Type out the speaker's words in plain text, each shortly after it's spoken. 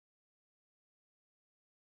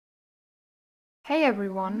Hey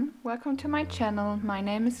everyone, welcome to my channel. My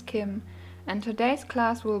name is Kim and today's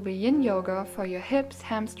class will be yin yoga for your hips,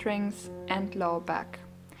 hamstrings and lower back.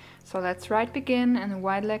 So let's begin in a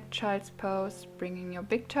wide leg child's pose, bringing your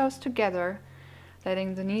big toes together,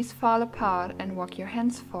 letting the knees fall apart and walk your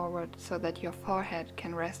hands forward so that your forehead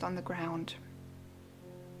can rest on the ground.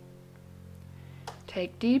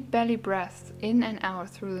 Take deep belly breaths in and out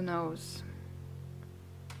through the nose.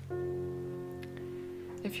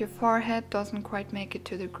 If your forehead doesn't quite make it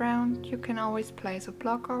to the ground, you can always place a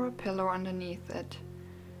block or a pillow underneath it.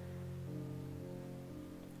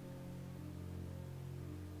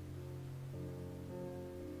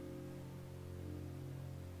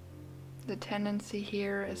 The tendency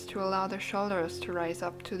here is to allow the shoulders to rise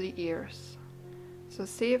up to the ears. So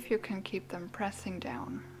see if you can keep them pressing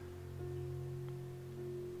down.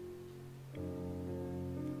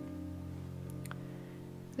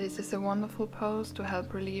 This is a wonderful pose to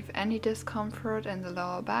help relieve any discomfort in the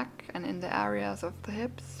lower back and in the areas of the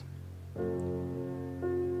hips.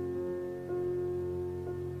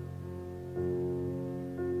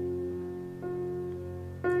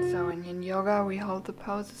 So in yin yoga we hold the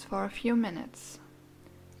poses for a few minutes.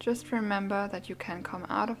 Just remember that you can come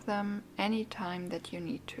out of them anytime that you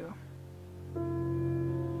need to.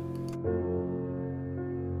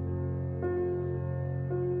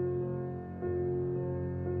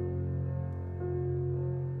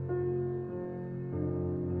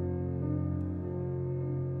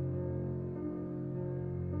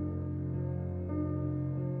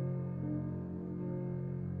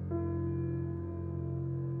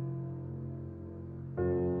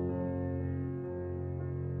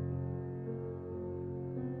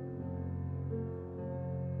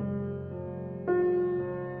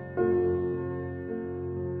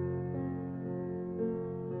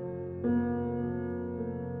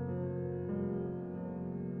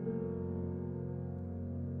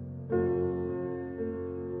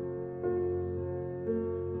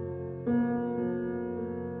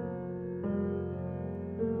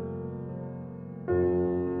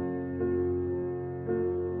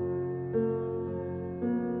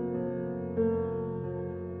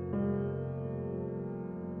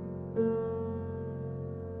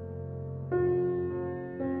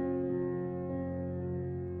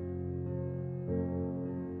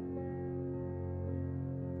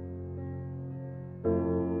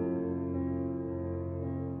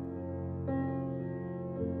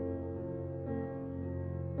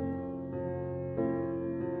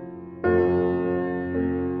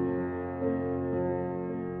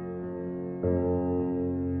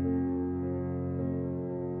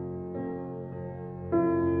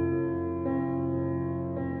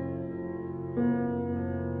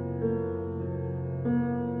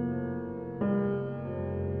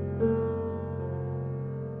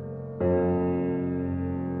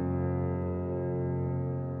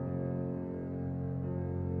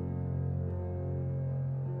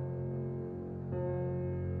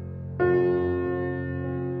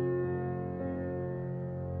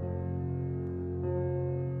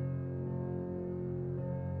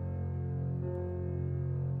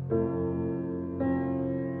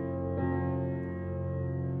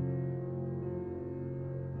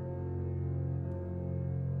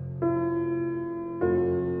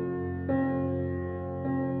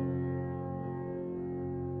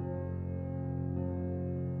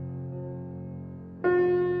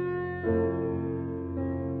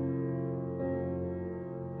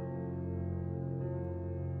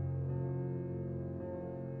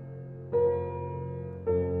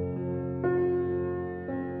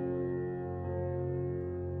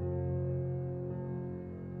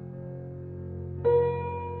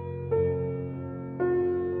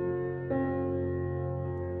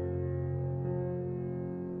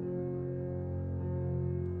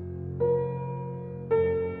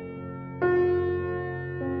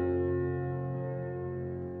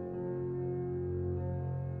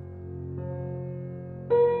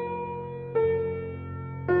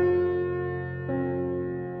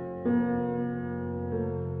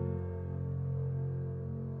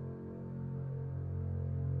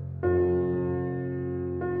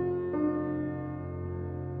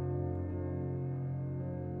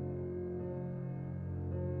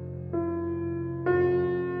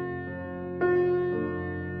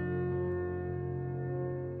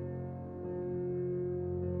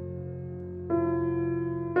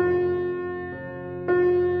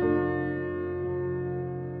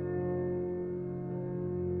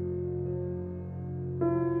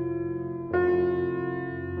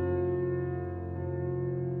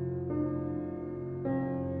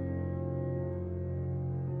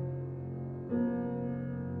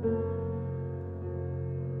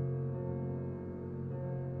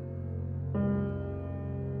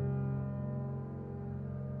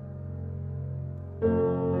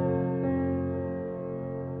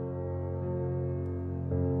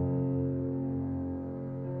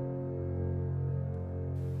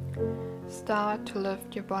 Start to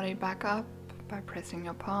lift your body back up by pressing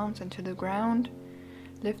your palms into the ground,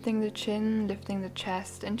 lifting the chin, lifting the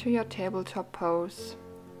chest into your tabletop pose.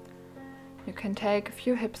 You can take a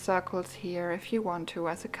few hip circles here if you want to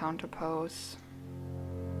as a counter pose.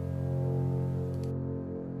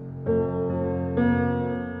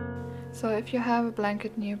 So if you have a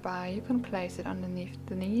blanket nearby, you can place it underneath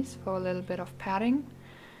the knees for a little bit of padding,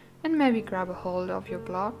 and maybe grab a hold of your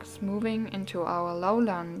blocks, moving into our low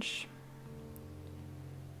lunge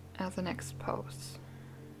as the next pose.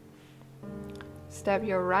 Step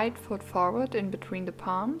your right foot forward in between the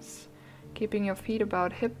palms, keeping your feet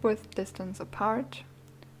about hip width distance apart,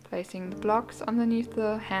 placing the blocks underneath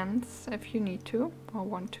the hands if you need to or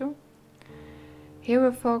want to. Here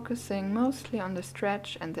we're focusing mostly on the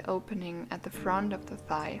stretch and the opening at the front of the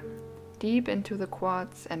thigh, deep into the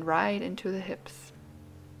quads and right into the hips.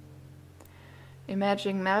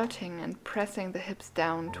 Imagine melting and pressing the hips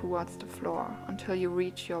down towards the floor until you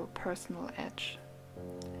reach your personal edge.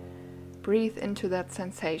 Breathe into that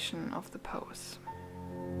sensation of the pose.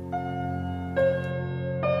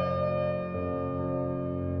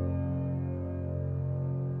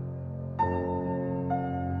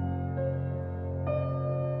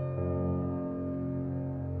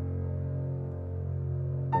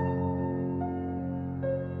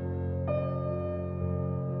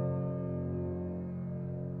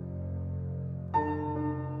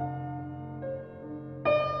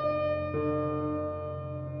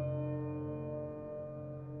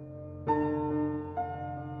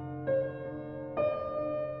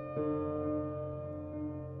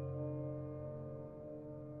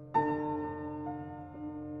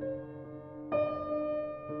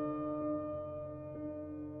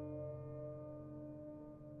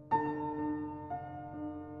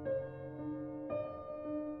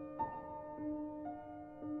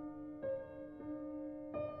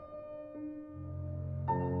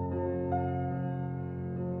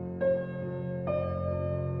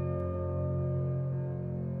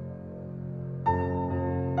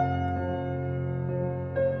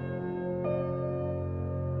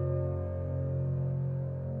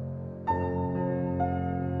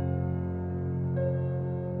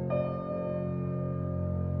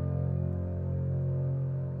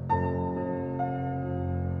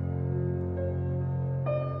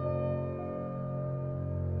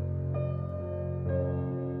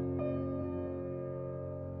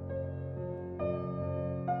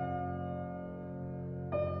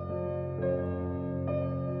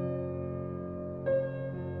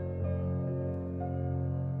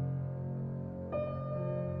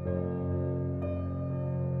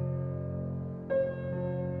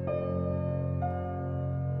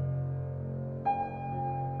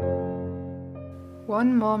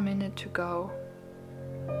 One more minute to go.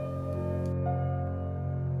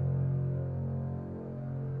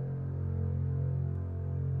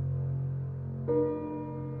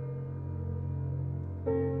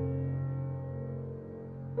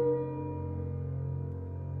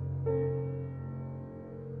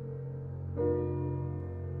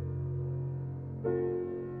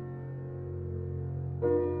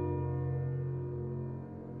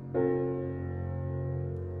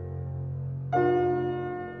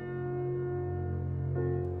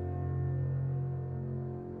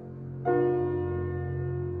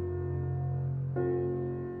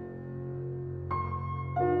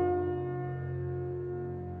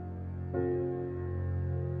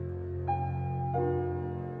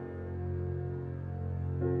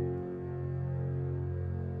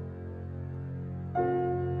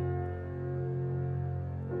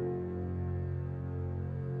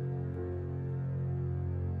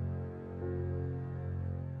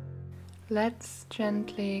 Let's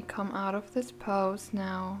gently come out of this pose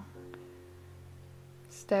now.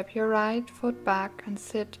 Step your right foot back and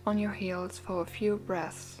sit on your heels for a few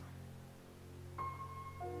breaths.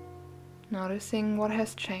 Noticing what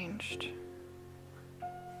has changed.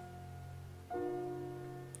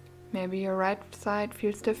 Maybe your right side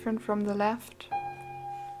feels different from the left.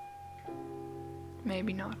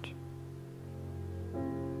 Maybe not.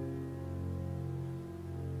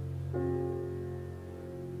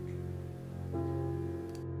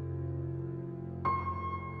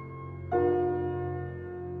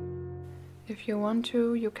 If you want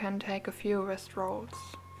to, you can take a few wrist rolls.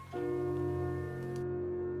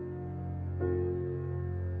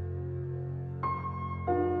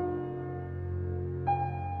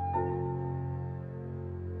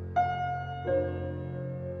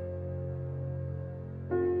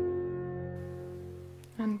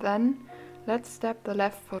 And then, let's step the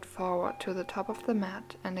left foot forward to the top of the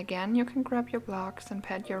mat, and again you can grab your blocks and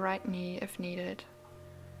pat your right knee if needed.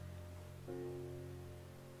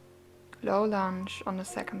 low lunge on the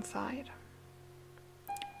second side.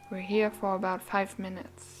 We're here for about 5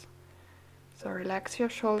 minutes. So relax your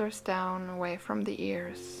shoulders down away from the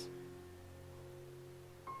ears.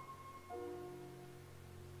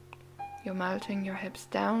 You're melting your hips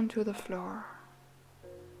down to the floor.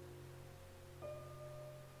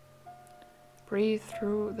 Breathe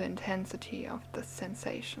through the intensity of the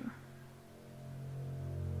sensation.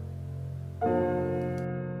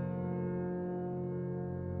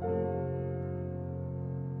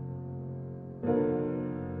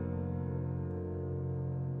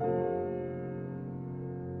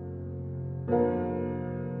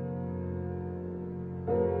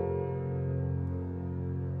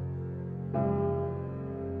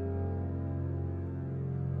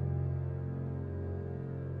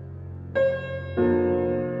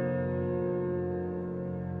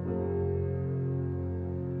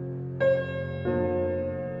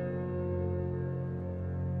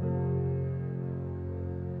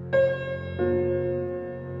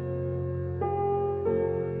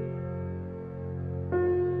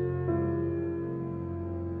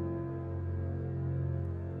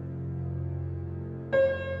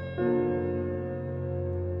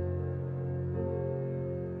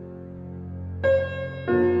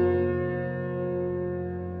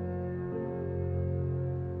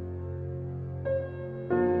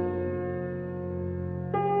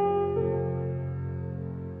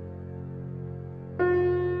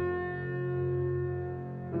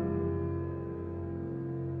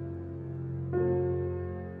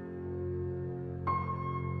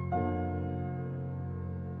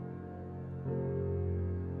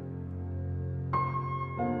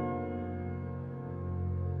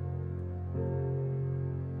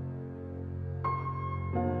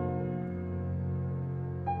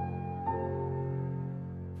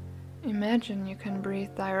 Imagine you can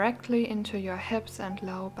breathe directly into your hips and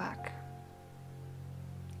low back.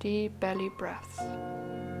 Deep belly breaths.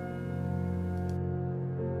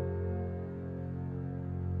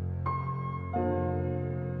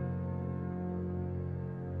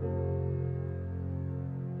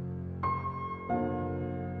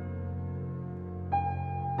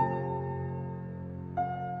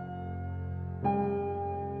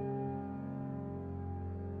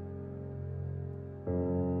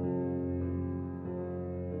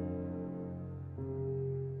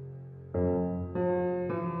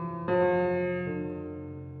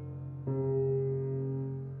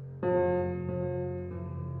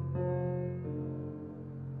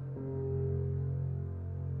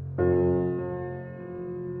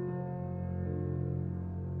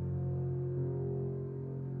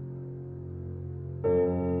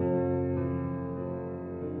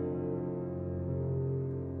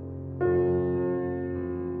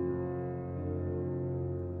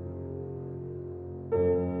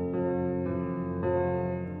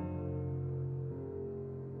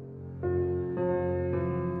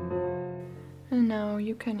 And now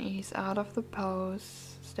you can ease out of the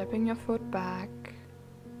pose, stepping your foot back.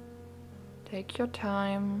 Take your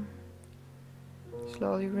time,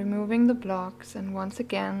 slowly removing the blocks, and once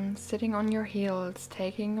again sitting on your heels,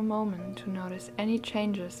 taking a moment to notice any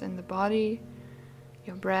changes in the body,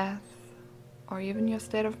 your breath, or even your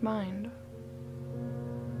state of mind.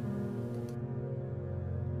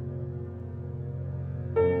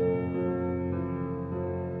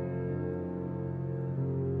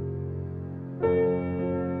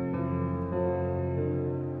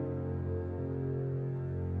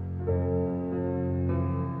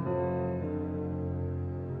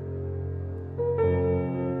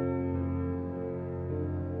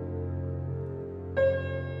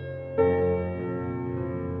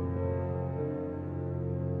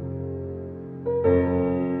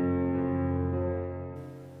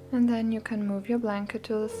 And then you can move your blanket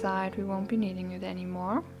to the side, we won't be needing it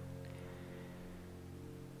anymore.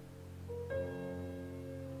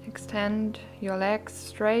 Extend your legs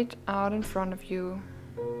straight out in front of you.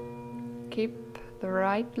 Keep the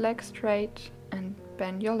right leg straight and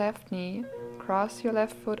bend your left knee. Cross your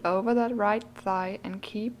left foot over that right thigh and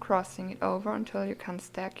keep crossing it over until you can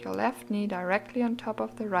stack your left knee directly on top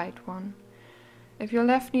of the right one. If your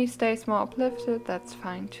left knee stays more uplifted, that's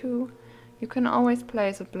fine too. You can always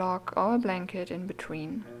place a block or a blanket in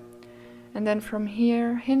between. And then from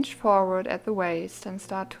here, hinge forward at the waist and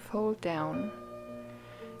start to fold down.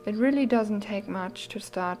 It really doesn't take much to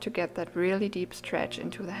start to get that really deep stretch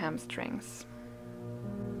into the hamstrings.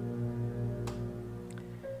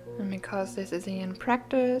 And because this is in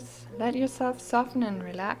practice, let yourself soften and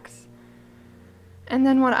relax. And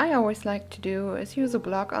then what I always like to do is use a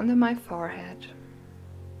block under my forehead.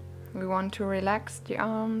 We want to relax the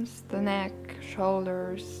arms, the neck,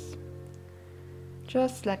 shoulders,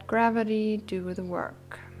 Just let gravity do the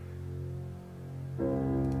work.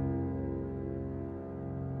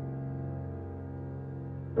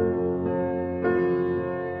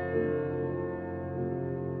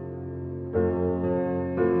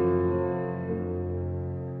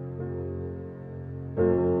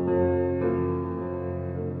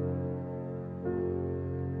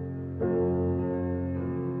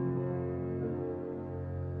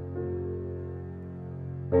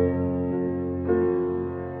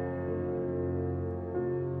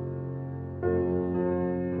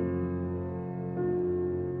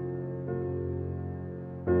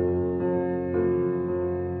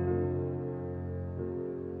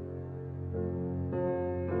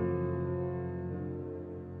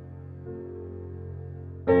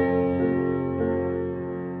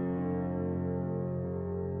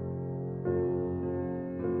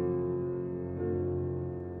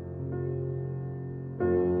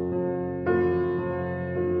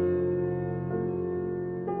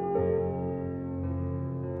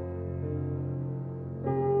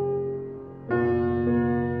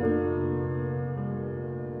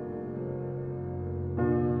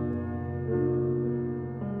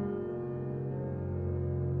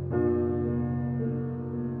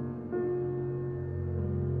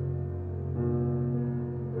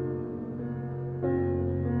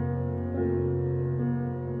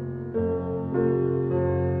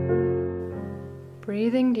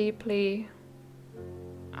 Breathing deeply,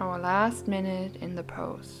 our last minute in the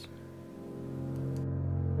pose.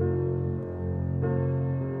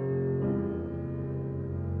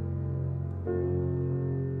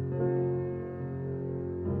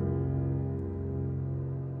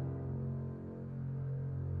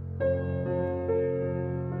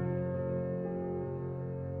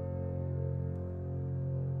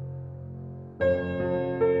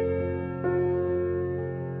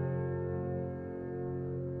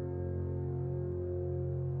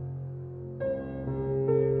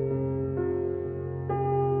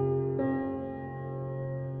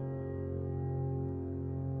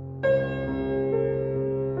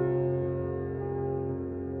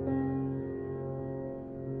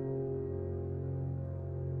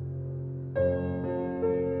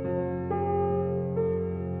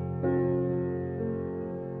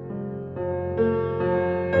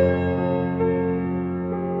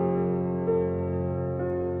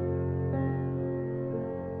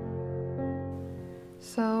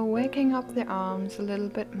 So waking up the arms a little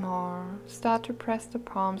bit more, start to press the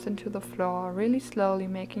palms into the floor, really slowly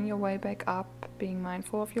making your way back up, being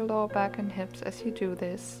mindful of your lower back and hips as you do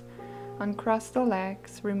this. Uncross the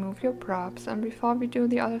legs, remove your props, and before we do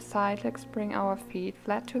the other side, let's bring our feet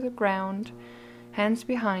flat to the ground, hands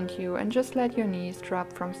behind you, and just let your knees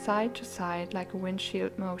drop from side to side like a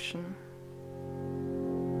windshield motion.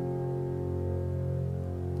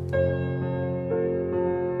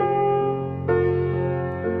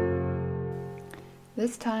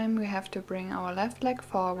 This time we have to bring our left leg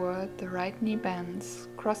forward, the right knee bends,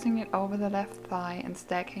 crossing it over the left thigh and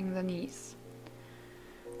stacking the knees.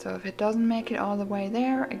 So if it doesn't make it all the way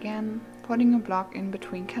there, again, putting a block in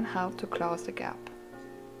between can help to close the gap.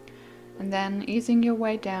 And then easing your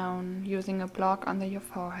way down, using a block under your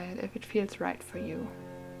forehead if it feels right for you.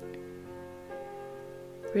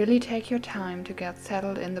 Really take your time to get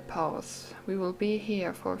settled in the pose. We will be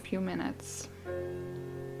here for a few minutes.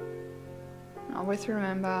 Always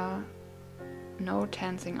remember, no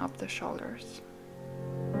tensing up the shoulders.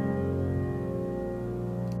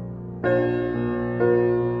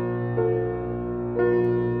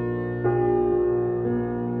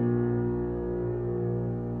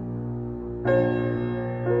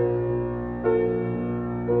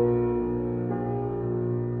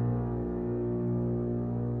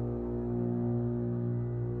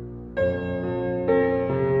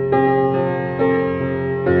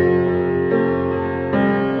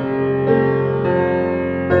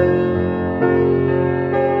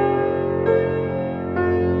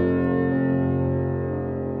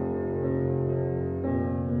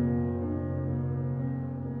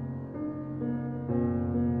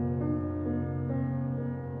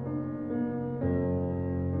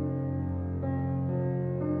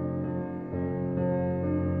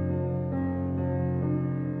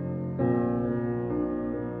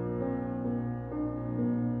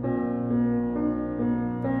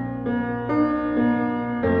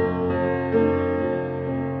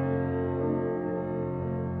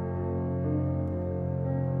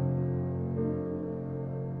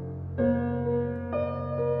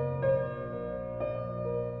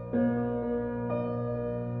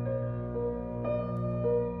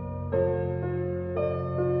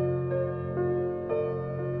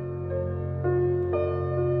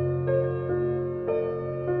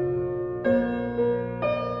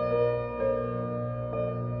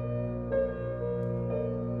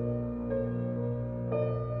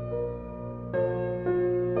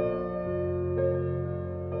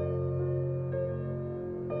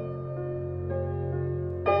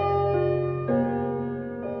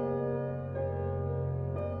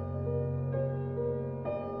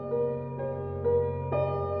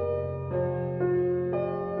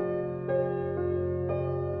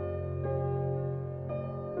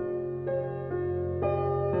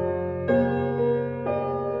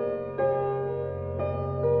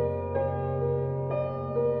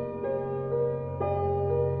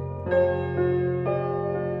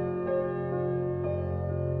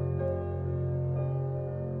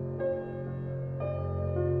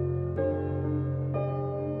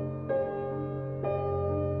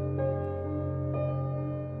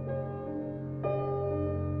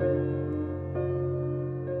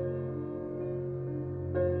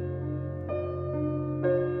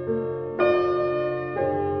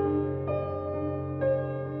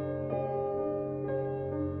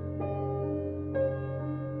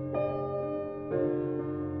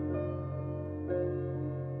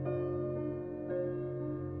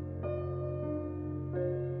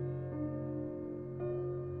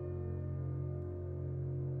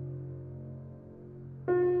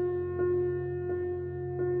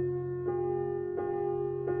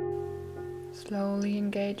 Slowly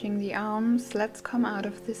engaging the arms, let's come out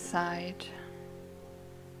of this side.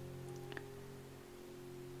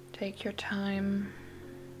 Take your time.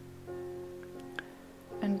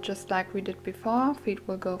 And just like we did before, feet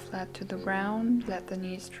will go flat to the ground. Let the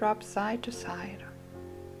knees drop side to side.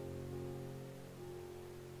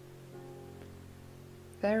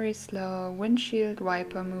 Very slow windshield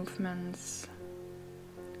wiper movements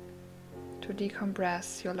to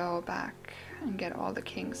decompress your lower back and get all the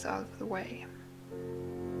kinks out of the way.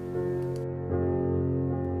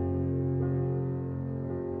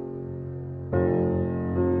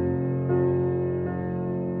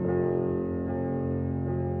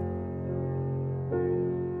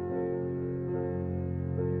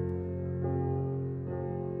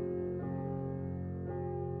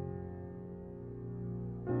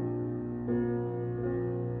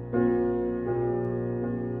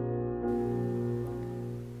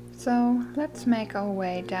 So let's make our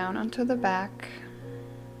way down onto the back,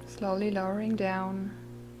 slowly lowering down.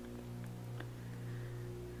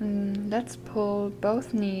 And let's pull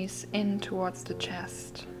both knees in towards the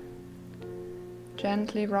chest,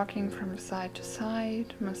 gently rocking from side to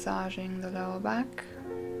side, massaging the lower back.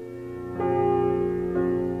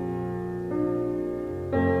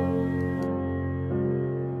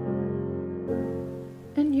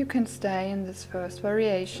 And you can stay in this first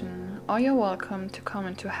variation, or you're welcome to come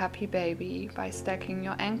into happy baby by stacking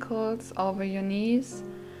your ankles over your knees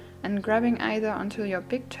and grabbing either onto your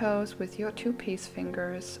big toes with your 2-piece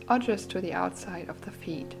fingers or just to the outside of the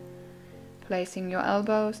feet, placing your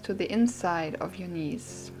elbows to the inside of your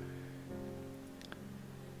knees.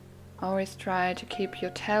 Always try to keep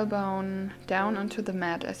your tailbone down onto the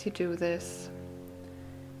mat as you do this.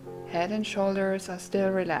 Head and shoulders are still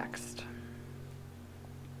relaxed.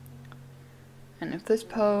 And if this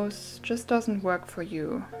pose just doesn't work for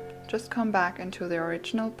you, just come back into the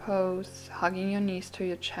original pose, hugging your knees to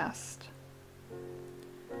your chest.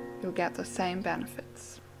 You'll get the same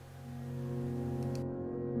benefits.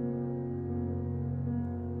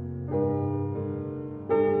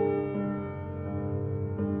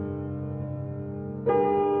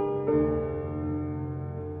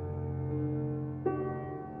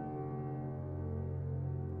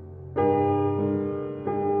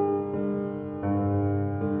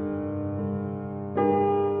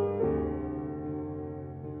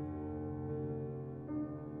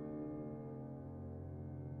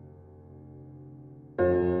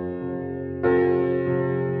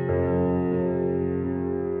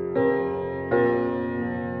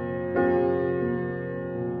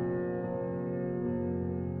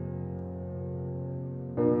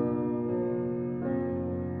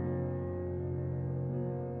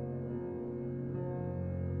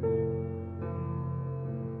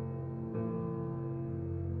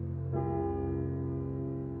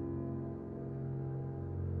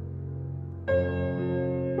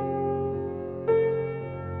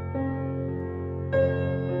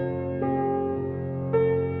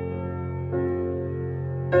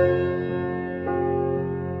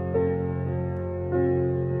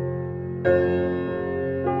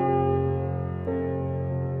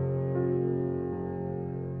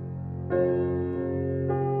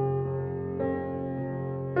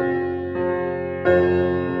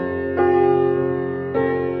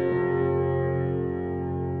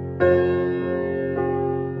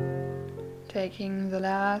 Taking the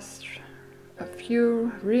last a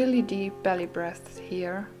few really deep belly breaths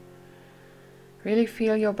here. Really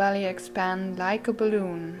feel your belly expand like a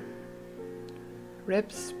balloon.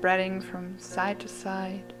 Ribs spreading from side to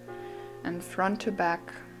side and front to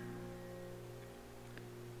back.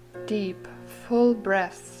 Deep, full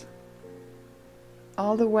breaths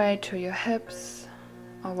all the way to your hips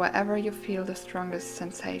or wherever you feel the strongest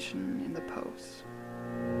sensation in the pose.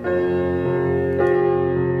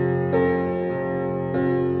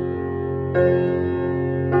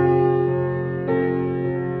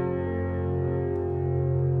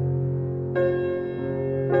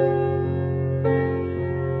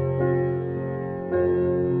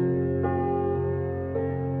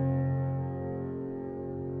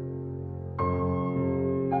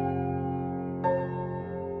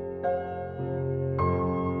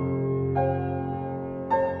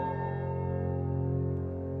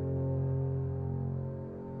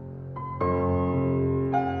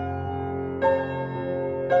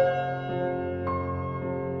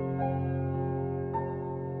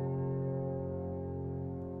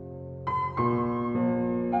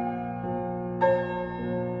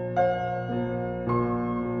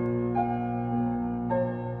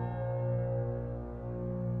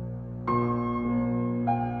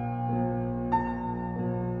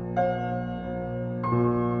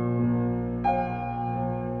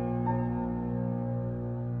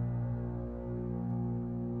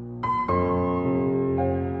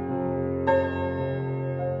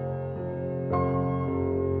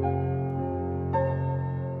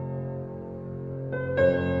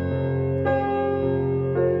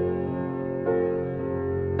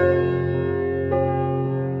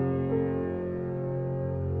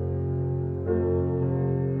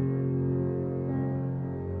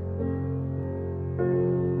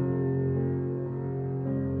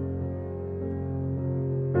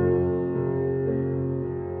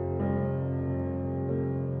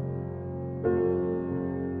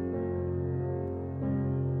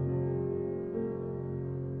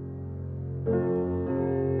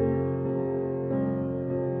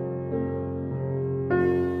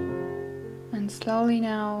 And slowly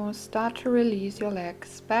now start to release your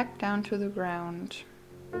legs back down to the ground.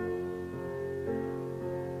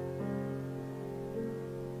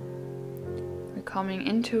 We're coming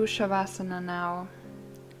into Shavasana now.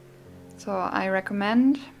 So I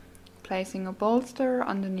recommend placing a bolster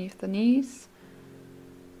underneath the knees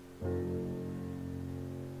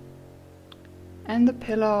and the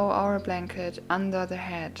pillow or a blanket under the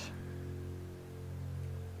head.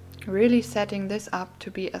 Really setting this up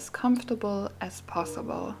to be as comfortable as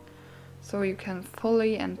possible, so you can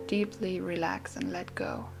fully and deeply relax and let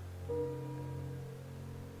go.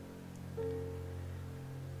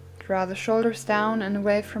 Draw the shoulders down and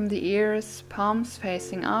away from the ears, palms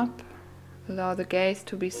facing up. Allow the gaze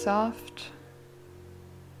to be soft.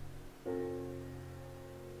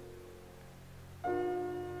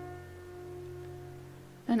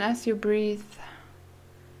 And as you breathe,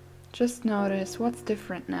 just notice what's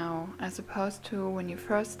different now as opposed to when you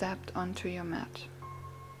first stepped onto your mat.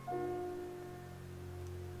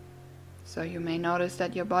 So you may notice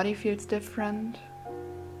that your body feels different.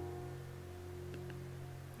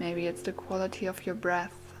 Maybe it's the quality of your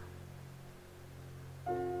breath,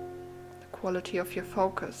 the quality of your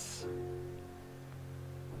focus.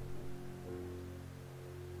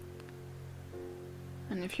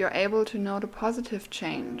 And if you're able to note a positive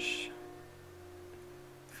change,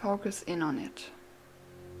 focus in on it.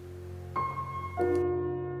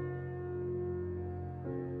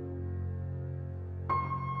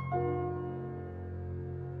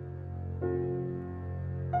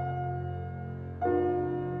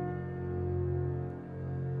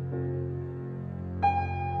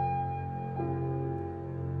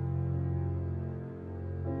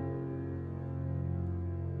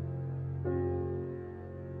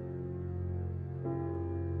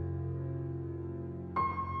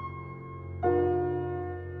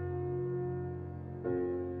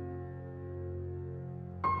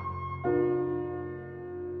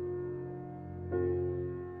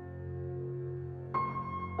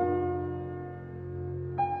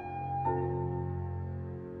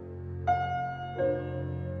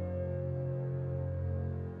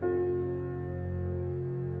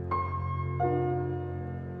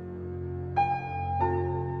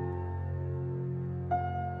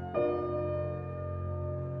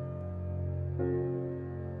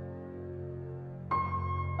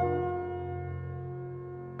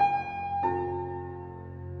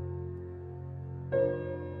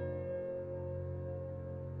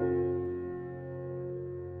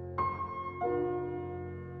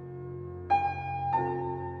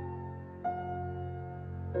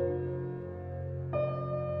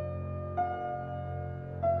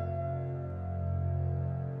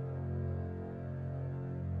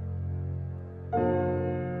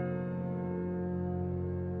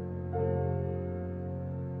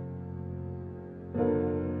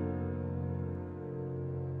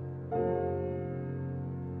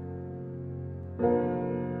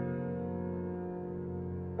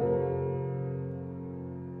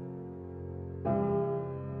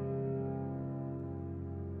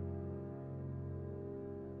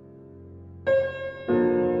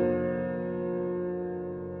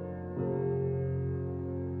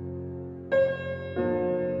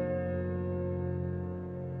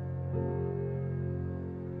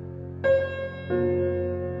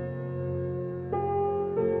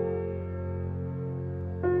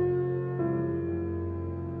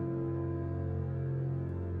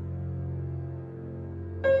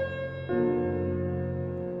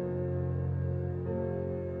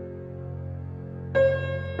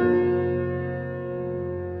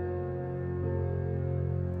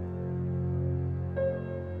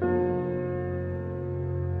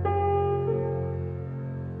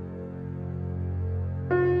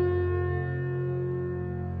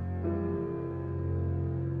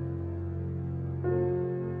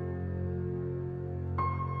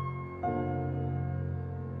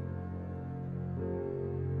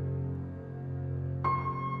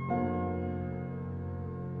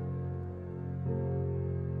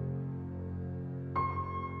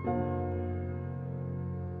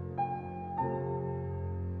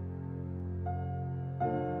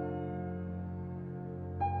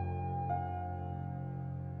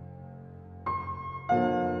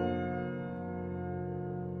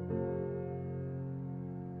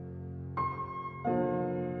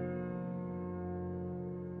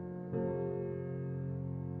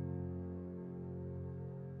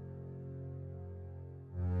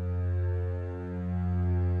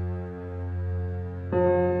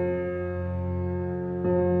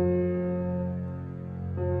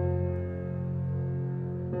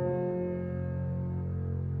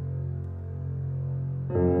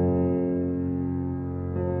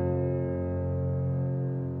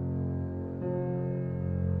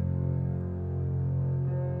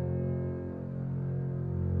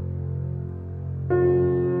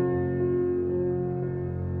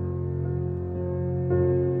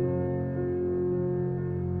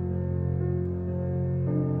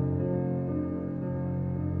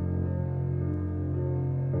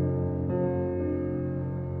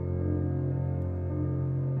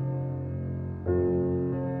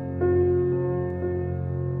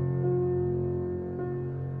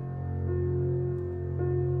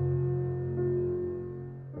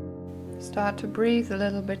 Start to breathe a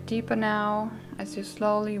little bit deeper now as you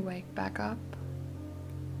slowly wake back up.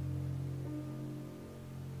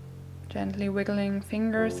 Gently wiggling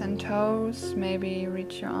fingers and toes, maybe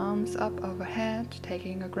reach your arms up overhead,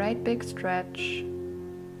 taking a great big stretch.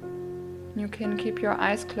 You can keep your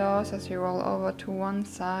eyes closed as you roll over to one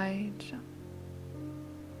side.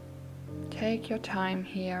 Take your time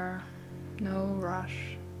here, no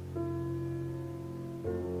rush.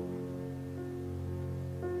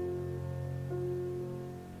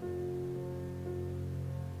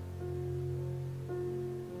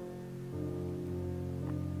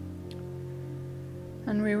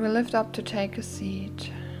 And we will lift up to take a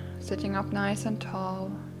seat, sitting up nice and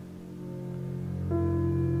tall.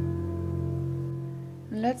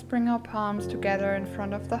 And let's bring our palms together in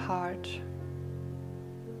front of the heart.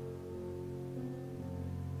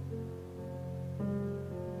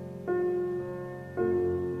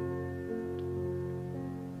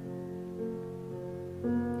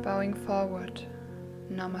 Bowing forward,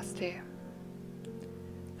 Namaste.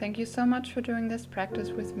 Thank you so much for doing this practice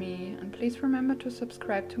with me, and please remember to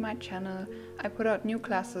subscribe to my channel. I put out new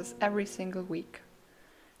classes every single week.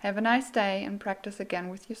 Have a nice day and practice again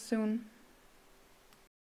with you soon.